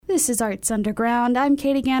This is Arts Underground. I'm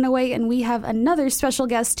Katie Ganaway, and we have another special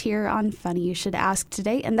guest here on Funny You Should Ask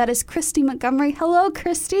today, and that is Christy Montgomery. Hello,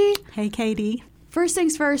 Christy. Hey, Katie. First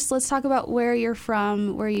things first, let's talk about where you're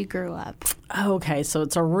from, where you grew up. Okay, so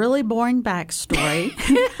it's a really boring backstory.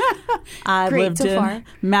 I lived in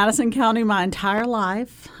Madison County my entire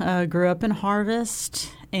life. Grew up in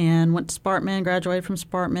Harvest and went to Sparkman, graduated from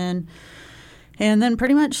Sparkman, and then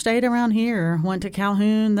pretty much stayed around here. Went to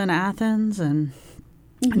Calhoun, then Athens, and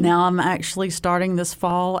now I'm actually starting this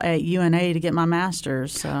fall at UNA to get my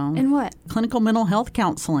master's. So in what? Clinical mental health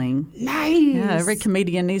counseling. Nice. Yeah, every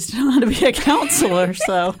comedian needs to know how to be a counselor,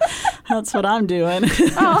 so that's what I'm doing.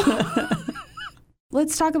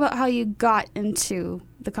 Let's talk about how you got into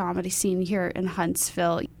the comedy scene here in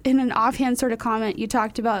Huntsville. In an offhand sort of comment, you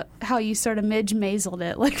talked about how you sort of Midge Maisel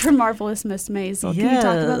it, like from Marvelous Miss Maisel. Can you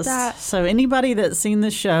talk about that? So anybody that's seen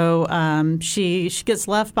the show, she gets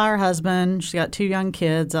left by her husband. She's got 2 young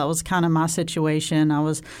kids. That was kind of my situation. I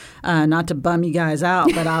was, not to bum you guys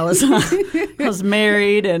out, but I was I was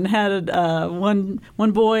married and had one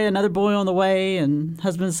boy, another boy on the way, and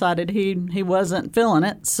husband decided he wasn't feeling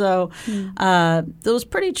it. So it was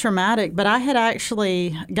pretty traumatic, but I had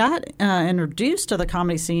actually got introduced to the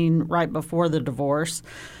comedy scene right before the divorce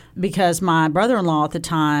because my brother-in-law at the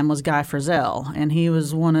time was Guy Frizzell, and he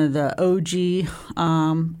was one of the OG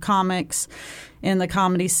comics in the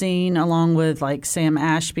comedy scene, along with like Sam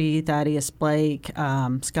Ashby, Thaddeus Blake,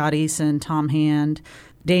 Scott Eason, Tom Hand,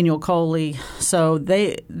 Daniel Coley. So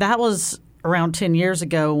that was around 10 years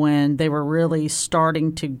ago when they were really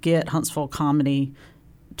starting to get Huntsville comedy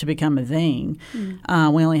to become a thing. We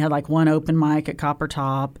only had like one open mic at Copper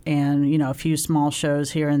Top and, a few small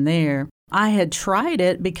shows here and there. I had tried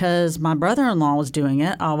it because my brother-in-law was doing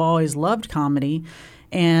it. I've always loved comedy.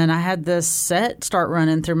 And I had this set start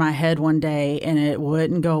running through my head one day, and it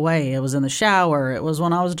wouldn't go away. It was in the shower. It was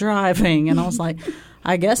when I was driving. And I was like,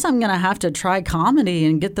 I guess I'm going to have to try comedy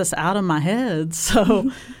and get this out of my head. So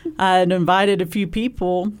I had invited a few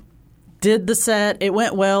people, did the set. It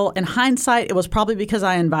went well. In hindsight, it was probably because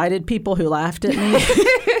I invited people who laughed at me.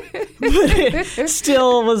 But it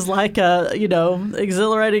still was like a,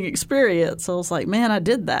 exhilarating experience. So I was like, man, I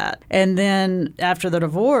did that. And then after the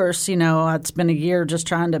divorce, I'd spent a year just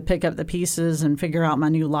trying to pick up the pieces and figure out my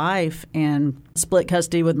new life and split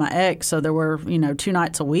custody with my ex. So there were, 2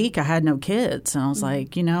 nights a week. I had no kids. And I was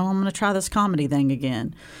like, I'm going to try this comedy thing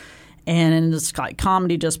again. And it's like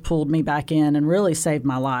comedy just pulled me back in and really saved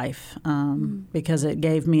my life because it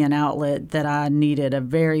gave me an outlet that I needed, a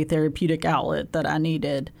very therapeutic outlet that I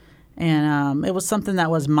needed. And it was something that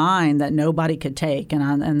was mine that nobody could take.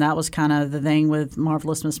 And that was kind of the thing with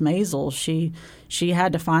Marvelous Miss Maisel. She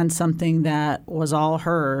had to find something that was all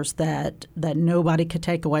hers, that nobody could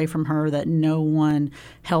take away from her, that no one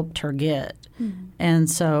helped her get. And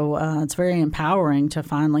so it's very empowering to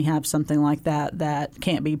finally have something like that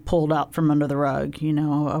can't be pulled out from under the rug.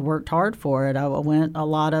 I worked hard for it. I went a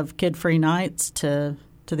lot of kid-free nights to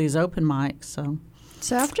these open mics.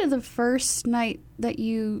 So after the first night that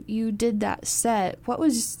you did that set, what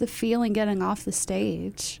was the feeling getting off the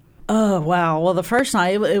stage? Oh, wow. Well, the first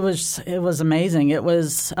night, it was amazing. It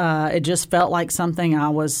just felt like something I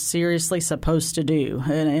was seriously supposed to do.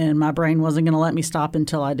 And my brain wasn't going to let me stop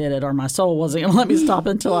until I did it, or my soul wasn't going to let me stop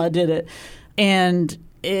until I did it. And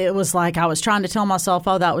it was like I was trying to tell myself,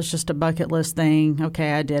 oh, that was just a bucket list thing.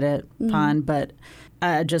 Okay, I did it. Fine. But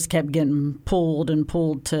I just kept getting pulled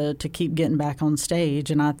to keep getting back on stage.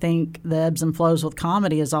 And I think the ebbs and flows with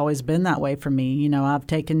comedy has always been that way for me. I've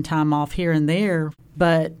taken time off here and there,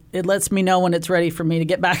 but it lets me know when it's ready for me to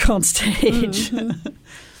get back on stage.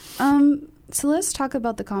 So let's talk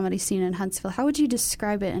about the comedy scene in Huntsville. How would you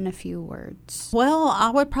describe it in a few words? Well, I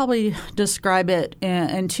would probably describe it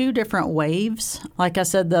in 2 different waves. Like I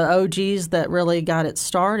said, the OGs that really got it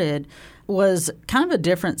started was kind of a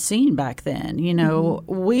different scene back then.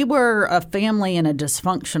 We were a family in a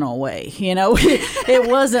dysfunctional way. It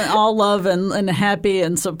wasn't all love and happy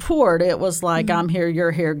and support. It was like, I'm here,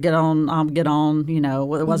 you're here, get on, get on. There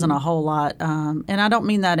wasn't a whole lot. And I don't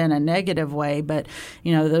mean that in a negative way, but,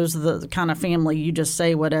 those are the kind of family you just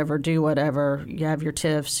say whatever, do whatever. You have your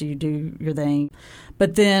tiffs, you do your thing.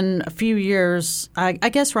 But then a few years, I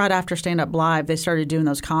guess right after Stand Up Live, they started doing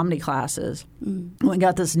those comedy classes. We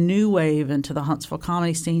got this new wave into the Huntsville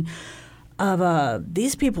comedy scene of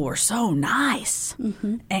these people were so nice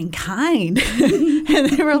and kind. And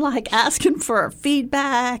they were like asking for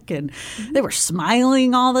feedback, and they were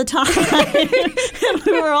smiling all the time. And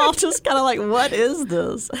we were all just kind of like, what is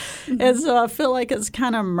this? And so I feel like it's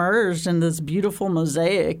kind of merged in this beautiful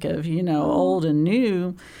mosaic of, old and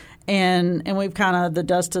new. And we've kind of, the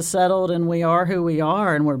dust has settled, and we are who we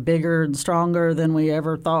are, and we're bigger and stronger than we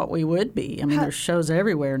ever thought we would be. I mean, there's shows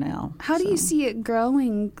everywhere now. How do you see it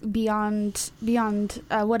growing beyond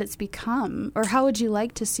what it's become? Or how would you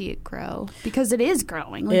like to see it grow? Because it is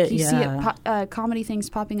growing. Like see it, comedy things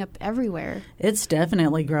popping up everywhere. It's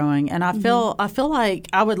definitely growing. And I feel like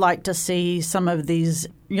I would like to see some of these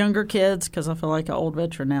younger kids, because I feel like an old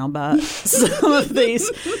veteran now, but some of these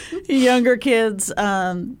younger kids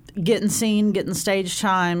getting seen, getting stage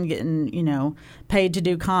time, getting, paid to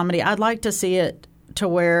do comedy. I'd like to see it to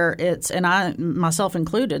where it's, and I, myself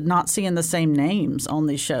included, not seeing the same names on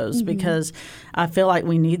these shows, because I feel like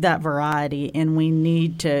we need that variety and we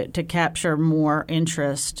need to capture more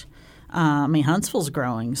interest. I mean, Huntsville's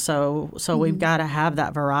growing, so we've got to have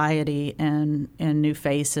that variety and new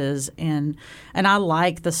faces, and I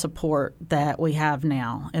like the support that we have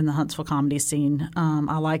now in the Huntsville comedy scene.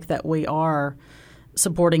 I like that we are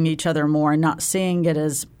supporting each other more and not seeing it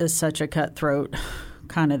as such a cutthroat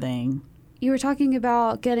kind of thing. You were talking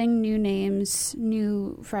about getting new names,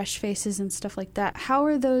 new fresh faces and stuff like that. How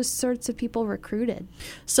are those sorts of people recruited?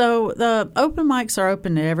 So the open mics are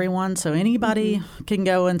open to everyone, so anybody can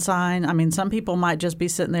go and sign. I mean, some people might just be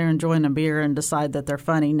sitting there enjoying a beer and decide that they're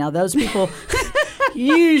funny. Now, those people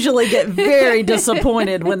usually get very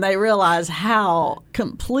disappointed when they realize how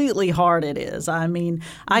completely hard it is. I mean,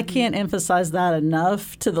 I can't emphasize that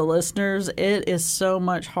enough to the listeners. It is so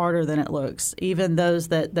much harder than it looks. Even those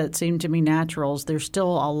that seem to be naturals, there's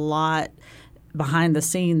still a lot behind the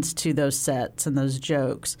scenes to those sets and those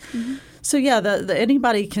jokes. So yeah,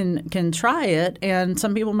 anybody can try it, and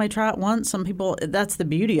some people may try it once. Some people, that's the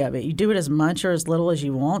beauty of it. You do it as much or as little as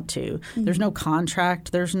you want to. There's no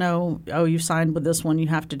contract. There's no, you signed with this one, you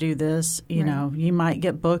have to do this. You know, you might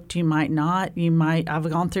get booked, you might not. I've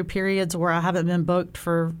gone through periods where I haven't been booked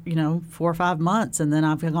for 4 or 5 months, and then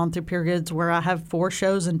I've gone through periods where I have 4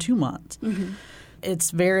 shows in 2 months.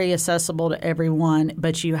 It's very accessible to everyone,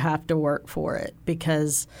 but you have to work for it,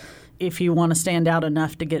 because if you want to stand out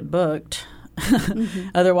enough to get booked,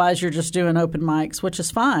 otherwise you're just doing open mics, which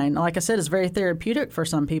is fine. Like I said, it's very therapeutic for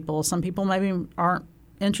some people. Some people maybe aren't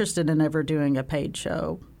interested in ever doing a paid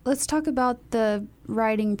show. Let's talk about the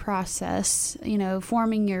writing process,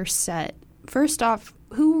 forming your set. First off,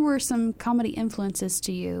 who were some comedy influences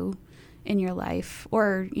to you in your life,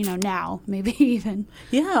 or now maybe even?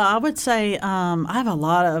 Yeah, I would say I have a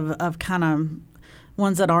lot of kind of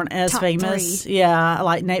ones that aren't as Top famous. 3. Yeah,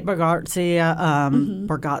 like Nate Bargatze.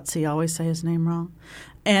 Bargatze, I always say his name wrong.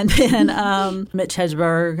 And then Mitch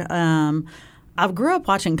Hedberg. I grew up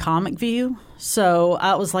watching Comic View, so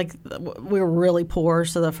I was like, we were really poor.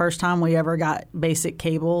 So the first time we ever got basic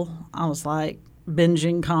cable, I was like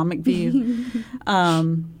binging Comic View.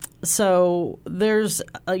 So there's,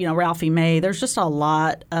 Ralphie May. There's just a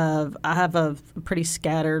lot of, I have a pretty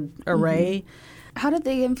scattered array. How did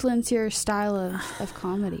they influence your style of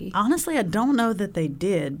comedy? Honestly, I don't know that they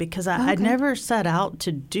did, because I never set out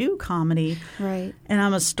to do comedy. Right. And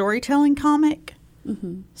I'm a storytelling comic.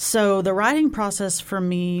 So the writing process for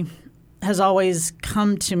me has always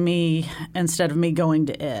come to me instead of me going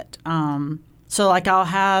to it. So like I'll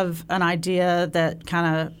have an idea that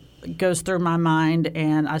kind of goes through my mind,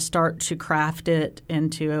 and I start to craft it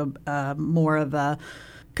into a more of a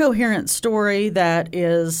coherent story that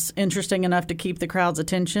is interesting enough to keep the crowd's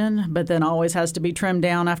attention, but then always has to be trimmed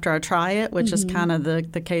down after I try it, which is kind of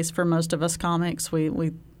the case for most of us comics.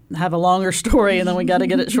 We have a longer story, and then we got to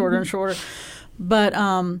get it shorter and shorter. But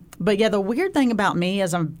yeah, the weird thing about me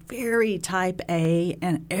is I'm very type A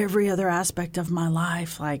in every other aspect of my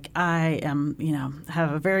life. Like I am,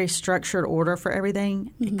 have a very structured order for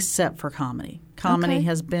everything except for comedy. Comedy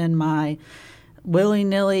has been my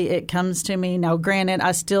willy-nilly, it comes to me. Now, granted,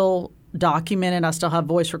 I still document it. I still have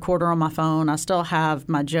voice recorder on my phone. I still have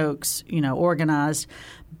my jokes, organized.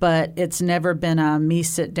 But it's never been a me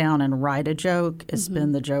sit down and write a joke. It's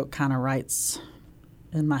been the joke kind of writes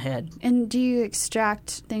in my head. And do you extract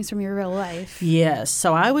things from your real life? Yes.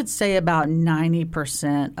 So I would say about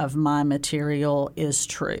 90% of my material is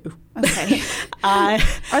true. Okay. Are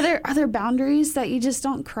there boundaries that you just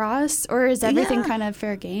don't cross, or is everything kind of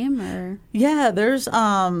fair game? Or there's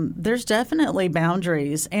definitely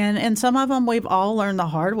boundaries, and some of them we've all learned the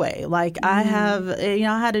hard way. Like I have, I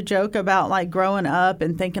had a joke about like growing up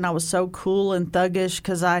and thinking I was so cool and thuggish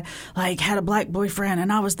because I like had a black boyfriend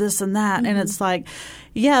and I was this and that, and it's like,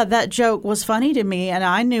 yeah, that joke was funny to me, and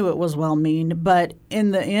I knew it was well-mean, but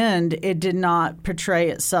in the end, it did not portray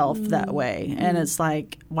itself that way, and it's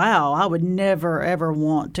like, wow. I would never, ever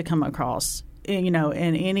want to come across in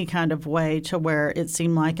any kind of way to where it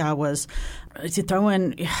seemed like I was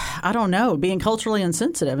throwing, I don't know, being culturally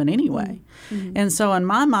insensitive in any way. Mm-hmm. And so in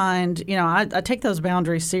my mind, I take those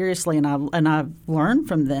boundaries seriously, and I've learned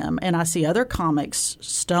from them. And I see other comics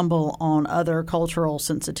stumble on other cultural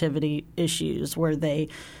sensitivity issues where they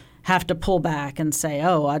have to pull back and say,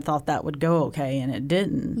 oh, I thought that would go okay, and it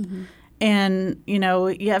didn't. Mm-hmm. And,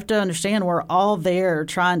 you have to understand we're all there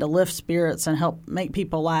trying to lift spirits and help make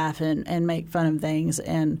people laugh and make fun of things.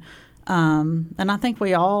 And I think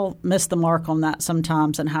we all miss the mark on that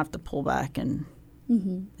sometimes and have to pull back and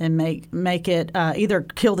make it either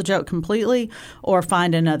kill the joke completely or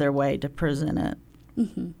find another way to present it.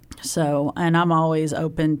 Mm-hmm. So, and I'm always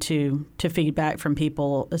open to feedback from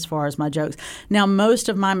people as far as my jokes. Now, most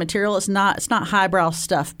of my material it's not highbrow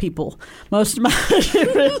stuff, people. Most of my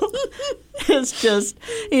material is just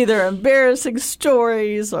either embarrassing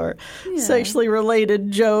stories or sexually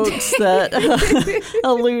related jokes that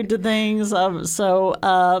allude to things. So,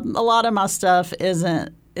 a lot of my stuff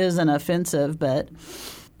isn't offensive, but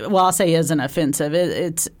I'll say isn't offensive.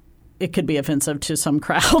 It could be offensive to some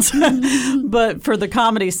crowds. But for the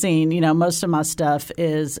comedy scene, most of my stuff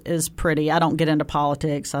is pretty. I don't get into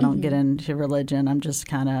politics. I don't get into religion. I'm just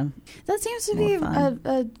kind of That seems to be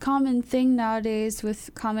a common thing nowadays with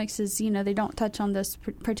comics is, they don't touch on those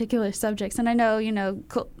particular subjects. And I know,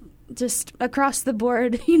 just across the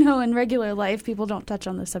board, in regular life, people don't touch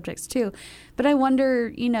on those subjects too. But I wonder,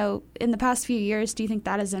 in the past few years, do you think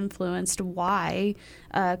that has influenced why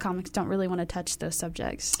comics don't really want to touch those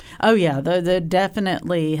subjects? Oh, yeah. There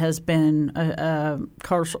definitely has been a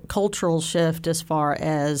cultural shift as far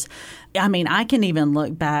as, I can even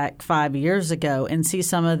look back 5 years ago and see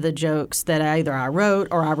some of the jokes that either I wrote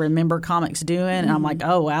or I remember comics doing. And I'm like,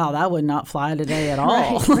 oh, wow, that would not fly today at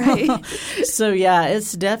all. Right. So, yeah,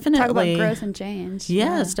 it's definitely. Talk about growth and change.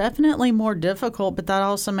 Yeah, it's definitely more difficult, but that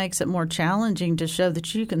also makes it more challenging to show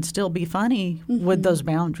that you can still be funny with those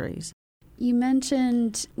boundaries. You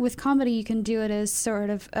mentioned with comedy you can do it as sort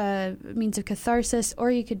of a means of catharsis,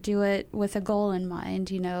 or you could do it with a goal in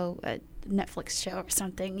mind, a Netflix show or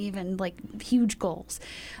something, even like huge goals.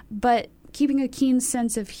 But keeping a keen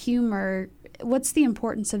sense of humor, what's the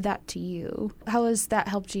importance of that to you? How has that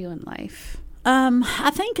helped you in life?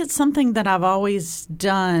 I think it's something that I've always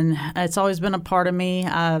done. It's always been a part of me.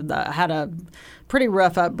 I had a pretty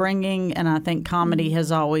rough upbringing, and I think comedy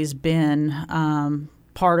has always been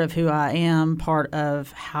part of who I am, part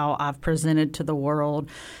of how I've presented to the world.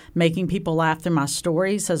 Making people laugh through my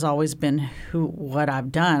stories has always been what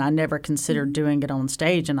I've done. I never considered doing it on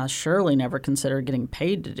stage, and I surely never considered getting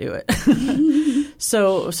paid to do it.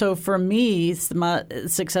 So for me, my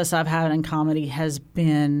success I've had in comedy has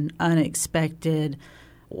been unexpected,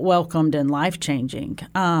 welcomed, and life-changing.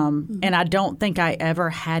 And I don't think I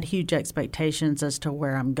ever had huge expectations as to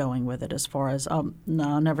where I'm going with it as far as, no,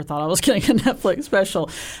 I never thought I was getting a Netflix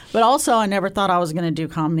special. But also I never thought I was going to do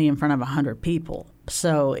comedy in front of 100 people.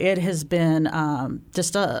 So it has been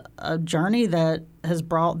just a journey that has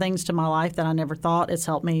brought things to my life that I never thought. It's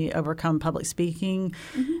helped me overcome public speaking.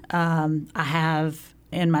 I have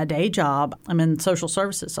in my day job, I'm in social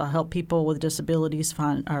services. So I help people with disabilities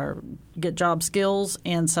find or get job skills.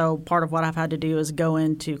 And so part of what I've had to do is go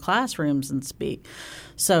into classrooms and speak.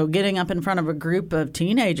 So getting up in front of a group of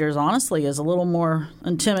teenagers, honestly, is a little more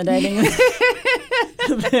intimidating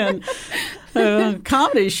than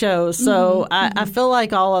comedy shows. So I feel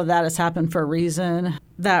like all of that has happened for a reason.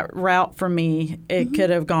 That route for me, it could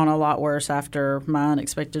have gone a lot worse after my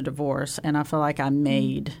unexpected divorce. And I feel like I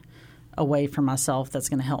made a way for myself that's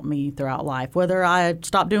going to help me throughout life. Whether I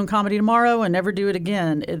stop doing comedy tomorrow and never do it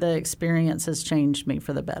again, the experience has changed me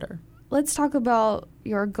for the better. Let's talk about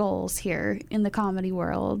your goals here in the comedy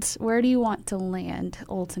world. Where do you want to land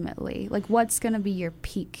ultimately? Like, what's going to be your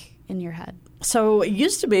peak in your head? So it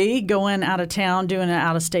used to be going out of town, doing an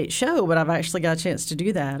out-of-state show, but I've actually got a chance to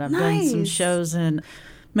do that. I've done some shows in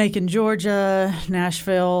Macon, Georgia,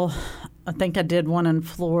 Nashville. I think I did one in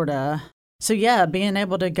Florida. So, yeah, being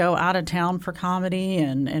able to go out of town for comedy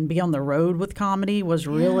and be on the road with comedy was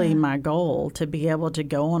really my goal, to be able to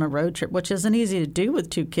go on a road trip, which isn't easy to do with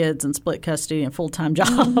 2 kids and split custody and full-time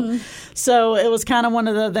job. So it was kind of one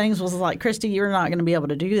of the things was like, Christy, you're not going to be able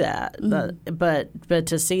to do that. But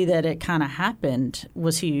to see that it kind of happened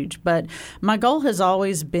was huge. But my goal has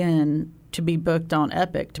always been to be booked on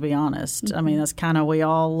Epic, to be honest. I mean, that's kind of, we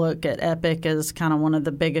all look at Epic as kind of one of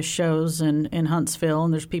the biggest shows in Huntsville,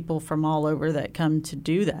 and there's people from all over that come to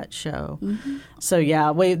do that show. So,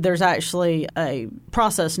 yeah, there's actually a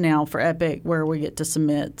process now for Epic where we get to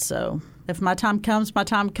submit. So if my time comes, my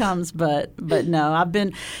time comes. But no,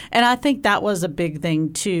 and I think that was a big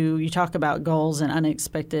thing too. You talk about goals and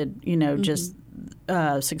unexpected, just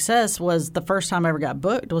success. Was the first time I ever got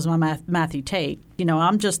booked was my Matthew Tate.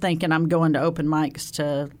 I'm just thinking I'm going to open mics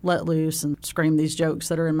to let loose and scream these jokes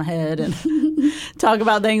that are in my head and talk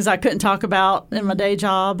about things I couldn't talk about in my day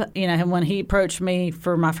job. And when he approached me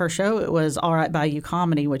for my first show, it was All Right by You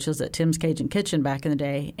Comedy, which was at Tim's Cajun Kitchen back in the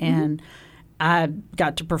day. And I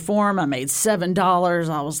got to perform. I made $7.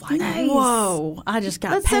 I was like, nice. Whoa, I just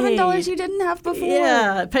got That's paid. $7 you didn't have before.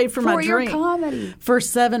 Yeah, I paid for my drink. For your comedy. For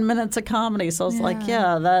 7 minutes of comedy. So I was like,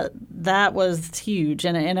 that was huge.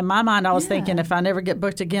 And in my mind, I was thinking, if I never get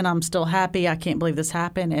booked again, I'm still happy. I can't believe this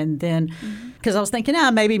happened. And then, because I was thinking,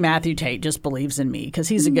 maybe Matthew Tate just believes in me because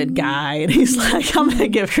he's a good guy. And he's like, I'm going to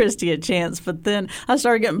give Christy a chance. But then I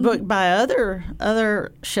started getting booked by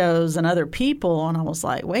other shows and other people. And I was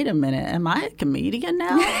like, wait a minute, am I a comedian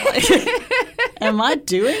now? Am I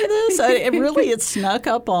doing this? It snuck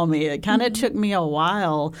up on me. It kind of took me a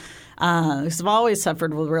while. Because I've always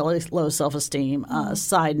suffered with really low self-esteem.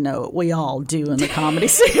 Side note, we all do in the comedy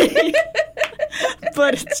scene.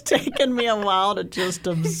 But it's taken me a while to just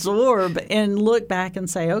absorb and look back and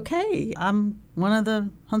say, okay, I'm one of the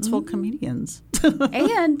Huntsville comedians.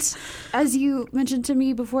 And as you mentioned to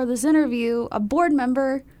me before this interview, a board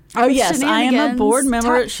member. Oh yes, I am a board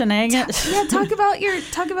member at Shenanigans. Talk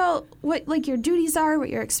about what your duties are, what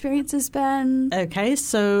your experience has been. Okay,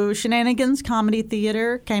 so Shenanigans Comedy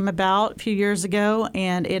Theater came about a few years ago,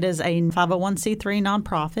 and it is a 501c3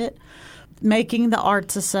 nonprofit making the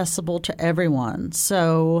arts accessible to everyone.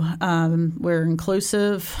 So we're an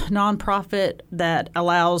inclusive nonprofit that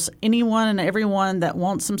allows anyone and everyone that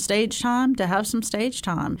wants some stage time to have some stage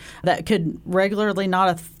time, that could regularly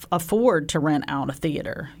not afford to rent out a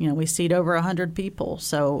theater. We seat over 100 people.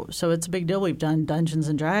 So it's a big deal. We've done Dungeons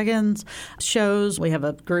and Dragons shows. We have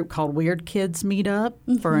a group called Weird Kids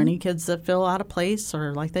Meetup for any kids that feel out of place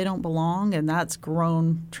or like they don't belong. And that's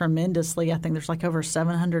grown tremendously. I think there's like over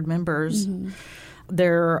 700 members.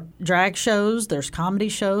 There are drag shows, there's comedy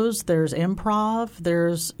shows, there's improv,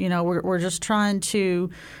 there's, we're just trying to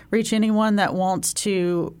reach anyone that wants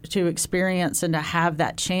to experience and to have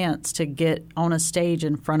that chance to get on a stage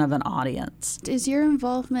in front of an audience. Does your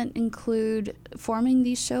involvement include forming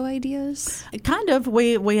these show ideas? Kind of.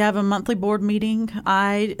 We have a monthly board meeting.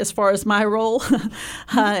 As far as my role,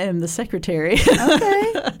 I am the secretary. Okay. All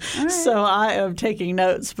right. So I am taking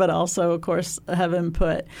notes, but also, of course, have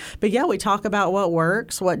input. But yeah, we talk about what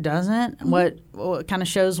works, what doesn't, what kind of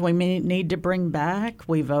shows we need to bring back.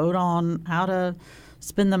 We vote on how to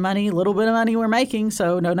spend the money, little bit of money we're making,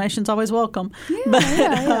 so donations always welcome.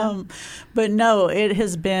 But no,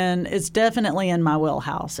 it's definitely in my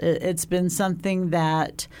wheelhouse. It's been something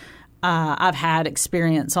that I've had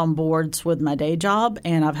experience on boards with my day job,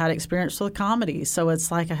 and I've had experience with comedy. So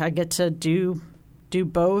it's like I get to do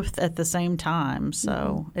both at the same time.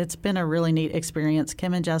 So it's been a really neat experience.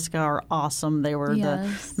 Kim and Jessica are awesome. They were the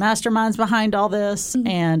masterminds behind all this.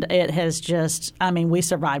 And it has we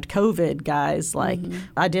survived COVID, guys.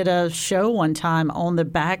 I did a show one time on the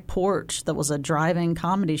back porch that was a drive-in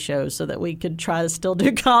comedy show so that we could try to still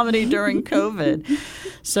do comedy during COVID.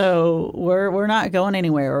 So we're not going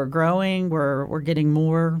anywhere. We're growing. We're getting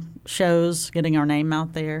more shows, getting our name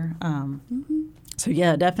out there. So,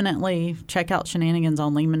 yeah, definitely check out Shenanigans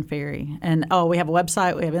on Lehman Ferry. And, we have a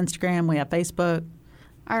website, we have Instagram, we have Facebook.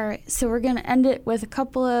 All right, so we're going to end it with a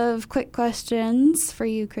couple of quick questions for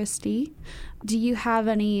you, Christy. Do you have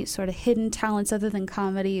any sort of hidden talents other than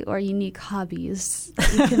comedy or unique hobbies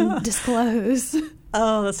that you can disclose?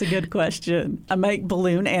 Oh, that's a good question. I make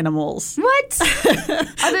balloon animals. What?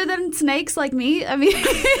 Other than snakes like me? I mean.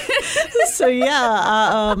 So,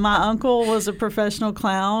 yeah, my uncle was a professional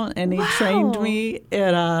clown, and he trained me.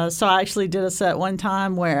 So I actually did a set one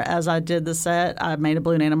time where as I did the set, I made a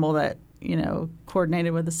balloon animal that,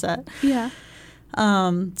 coordinated with the set. Yeah.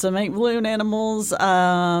 So make balloon animals.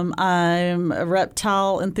 I'm a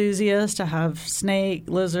reptile enthusiast. I have snake,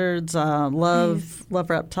 lizards. Love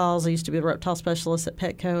reptiles. I used to be the reptile specialist at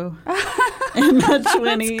Petco in my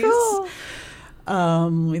 20s. That's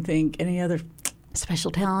cool. We think any other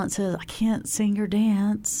special talents is I can't sing or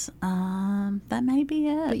dance. That may be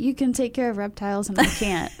it. But you can take care of reptiles and I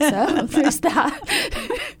can't. So there's that.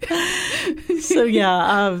 So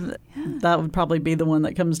that would probably be the one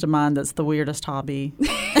that comes to mind. That's the weirdest hobby.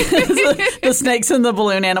 The snakes and the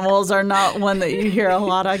balloon animals are not one that you hear a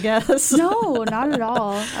lot, I guess. No, not at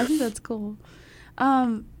all. I think that's cool.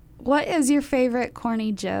 What is your favorite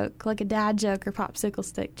corny joke, like a dad joke or popsicle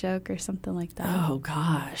stick joke or something like that? Oh,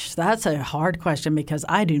 gosh. That's a hard question because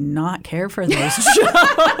I do not care for those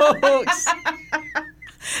jokes.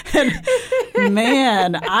 And,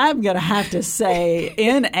 man, I'm going to have to say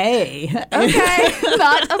N.A. Okay,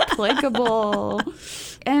 not applicable.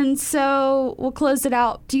 And so we'll close it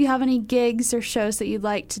out. Do you have any gigs or shows that you'd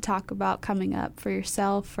like to talk about coming up for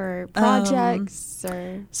yourself or projects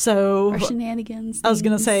or shenanigans? I was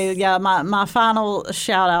going to say, my final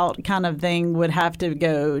shout out kind of thing would have to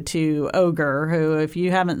go to Ogre, who, if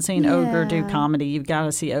you haven't seen Ogre do comedy, you've got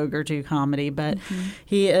to see Ogre do comedy. But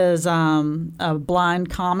he is a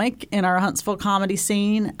blind comic in our Huntsville comedy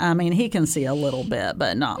scene. I mean, he can see a little bit,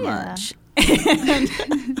 but not much.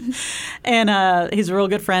 And he's a real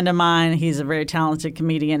good friend of mine. He's a very talented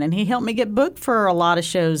comedian, and he helped me get booked for a lot of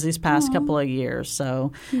shows these past couple of years.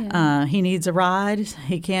 So he needs a ride.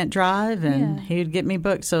 He can't drive, and he would get me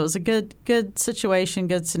booked. So it was a good situation,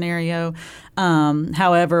 good scenario.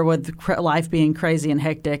 However, with life being crazy and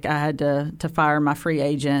hectic, I had to fire my free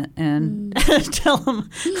agent and tell him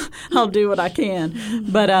I'll do what I can.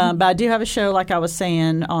 But I do have a show, like I was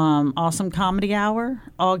saying, Awesome Comedy Hour,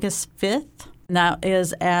 August 5th. And that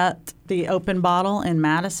is at the Open Bottle in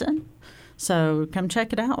Madison. So come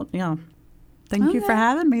check it out. Thank you for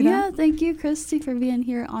having me. Yeah, thank you, Christy, for being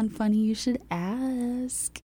here on Funny You Should Ask.